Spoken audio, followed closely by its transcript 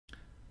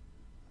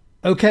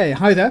Okay,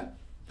 hi there.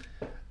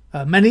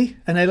 Many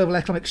an A-level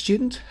economics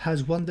student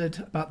has wondered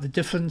about the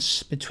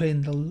difference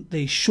between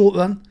the short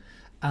run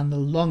and the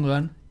long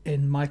run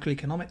in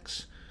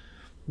microeconomics.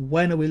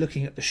 When are we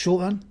looking at the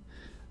short run?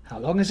 How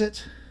long is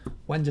it?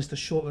 When does the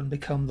short run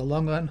become the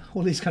long run?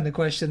 All these kind of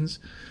questions.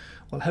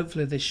 Well,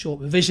 hopefully this short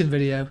revision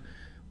video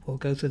will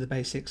go through the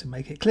basics and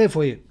make it clear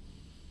for you.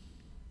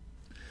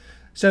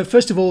 So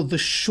first of all, the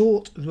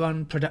short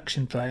run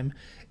production frame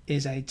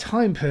is a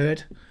time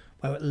period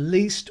where at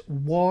least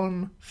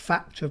one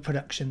factor of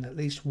production, at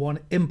least one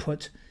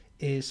input,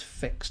 is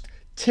fixed.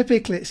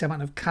 Typically it's the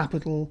amount of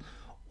capital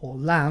or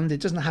land. It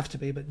doesn't have to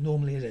be, but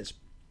normally it is.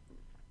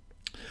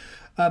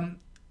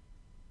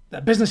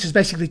 The business has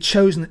basically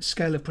chosen its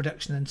scale of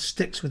production and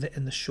sticks with it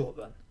in the short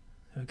run.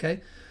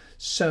 Okay,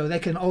 so they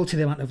can alter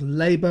the amount of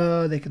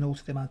labor, they can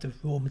alter the amount of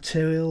raw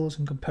materials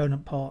and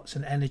component parts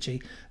and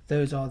energy.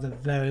 Those are the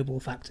variable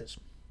factors.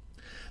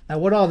 Now,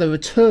 what are the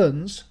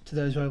returns to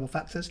those variable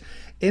factors?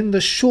 In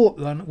the short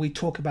run, we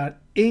talk about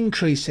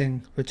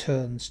increasing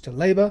returns to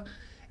labor,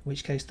 in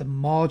which case the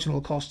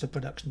marginal cost of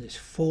production is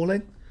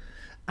falling,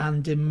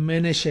 and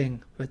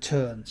diminishing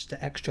returns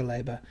to extra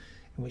labor,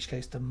 in which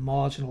case the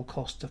marginal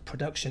cost of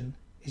production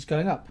is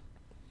going up.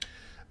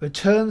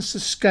 Returns to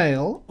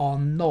scale are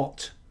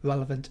not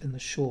relevant in the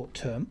short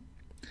term.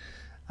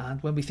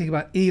 And when we think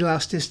about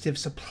elasticity of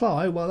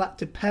supply, well, that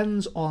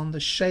depends on the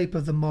shape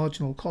of the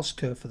marginal cost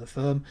curve for the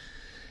firm.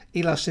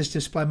 Elasticity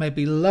of supply may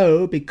be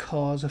low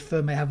because a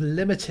firm may have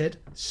limited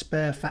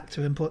spare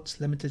factor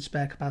inputs, limited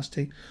spare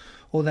capacity,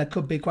 or there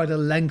could be quite a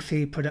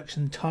lengthy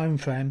production time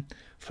frame,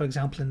 for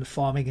example in the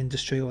farming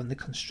industry or in the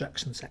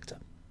construction sector.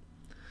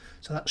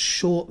 So that's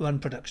short run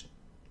production.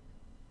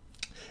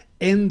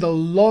 In the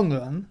long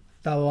run,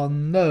 there are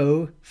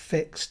no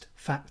fixed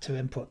factor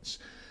inputs,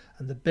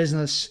 and the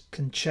business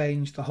can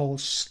change the whole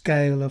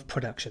scale of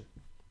production.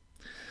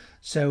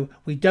 So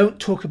we don't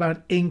talk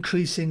about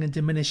increasing and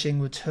diminishing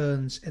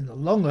returns in the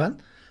long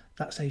run.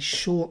 That's a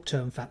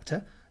short-term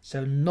factor,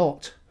 so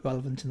not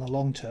relevant in the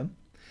long term.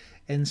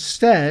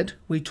 Instead,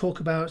 we talk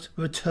about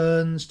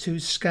returns to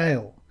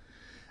scale,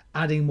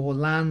 adding more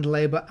land,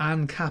 labor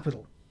and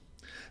capital.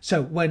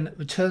 So when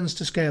returns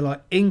to scale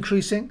are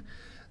increasing,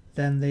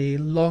 then the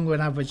long run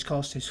average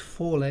cost is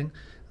falling,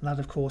 and that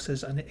of course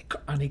is an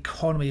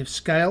economy of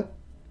scale.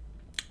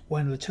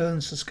 When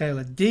returns to scale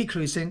are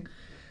decreasing,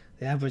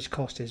 the average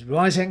cost is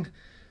rising.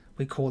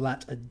 We call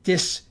that a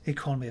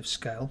diseconomy of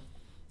scale.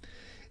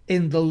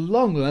 In the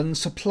long run,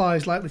 supply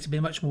is likely to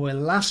be much more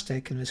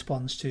elastic in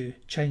response to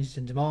changes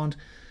in demand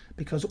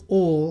because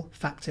all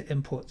factor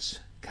inputs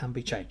can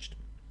be changed.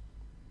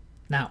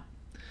 Now,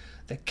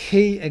 the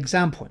key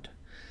example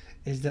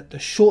is that the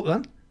short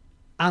run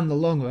and the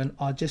long run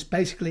are just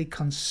basically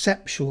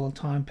conceptual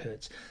time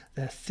periods.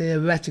 They're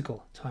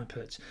theoretical time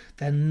periods.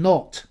 They're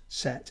not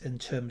set in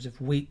terms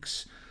of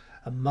weeks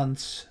and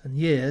months and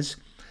years,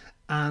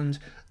 and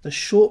the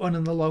short run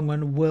and the long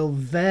run will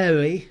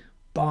vary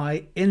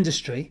by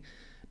industry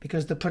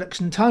because the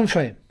production time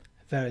frame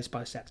varies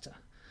by sector.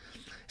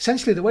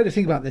 Essentially, the way to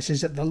think about this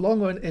is that the long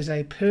run is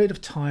a period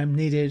of time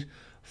needed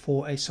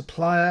for a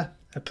supplier,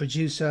 a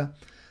producer,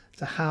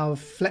 to have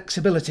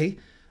flexibility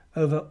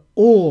over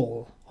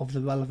all of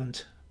the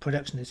relevant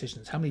production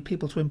decisions. How many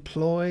people to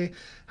employ,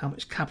 how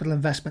much capital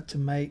investment to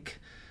make,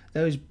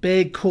 those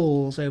big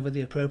calls over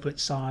the appropriate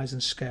size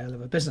and scale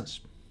of a business.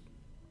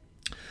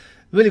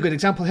 Really good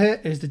example here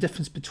is the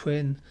difference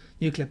between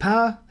nuclear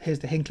power. Here's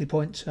the Hinkley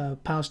Point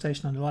power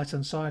station on the right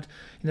hand side.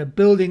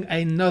 Building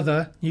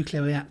another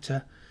nuclear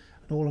reactor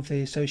and all of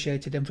the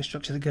associated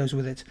infrastructure that goes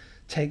with it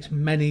takes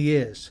many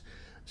years.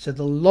 So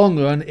the long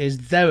run is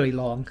very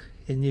long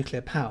in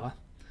nuclear power,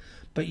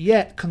 but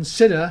yet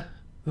consider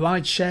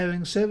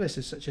ride-sharing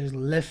services such as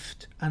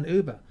Lyft and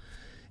Uber.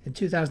 In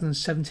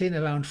 2017,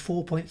 around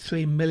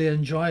 4.3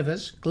 million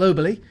drivers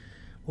globally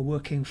were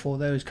working for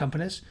those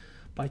companies.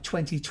 By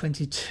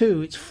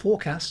 2022, it's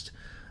forecast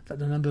that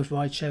the number of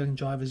ride-sharing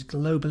drivers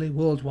globally,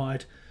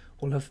 worldwide,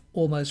 will have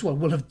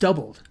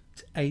doubled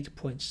to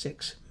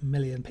 8.6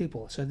 million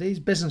people. So these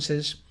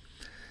businesses,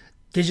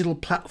 digital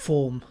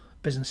platform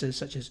businesses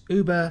such as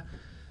Uber,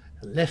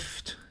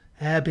 Lyft,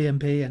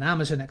 Airbnb and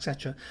Amazon,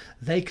 etc.,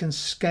 they can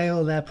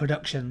scale their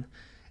production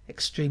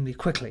extremely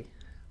quickly.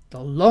 The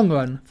long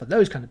run for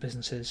those kind of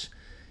businesses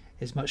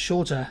is much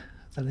shorter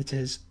than it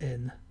is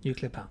in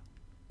nuclear power.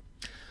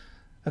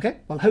 Okay,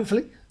 well,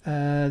 hopefully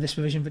this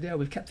revision video,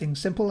 we've kept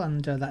things simple,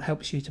 and that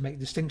helps you to make a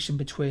distinction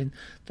between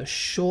the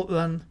short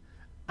run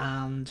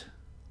and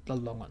the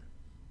long run.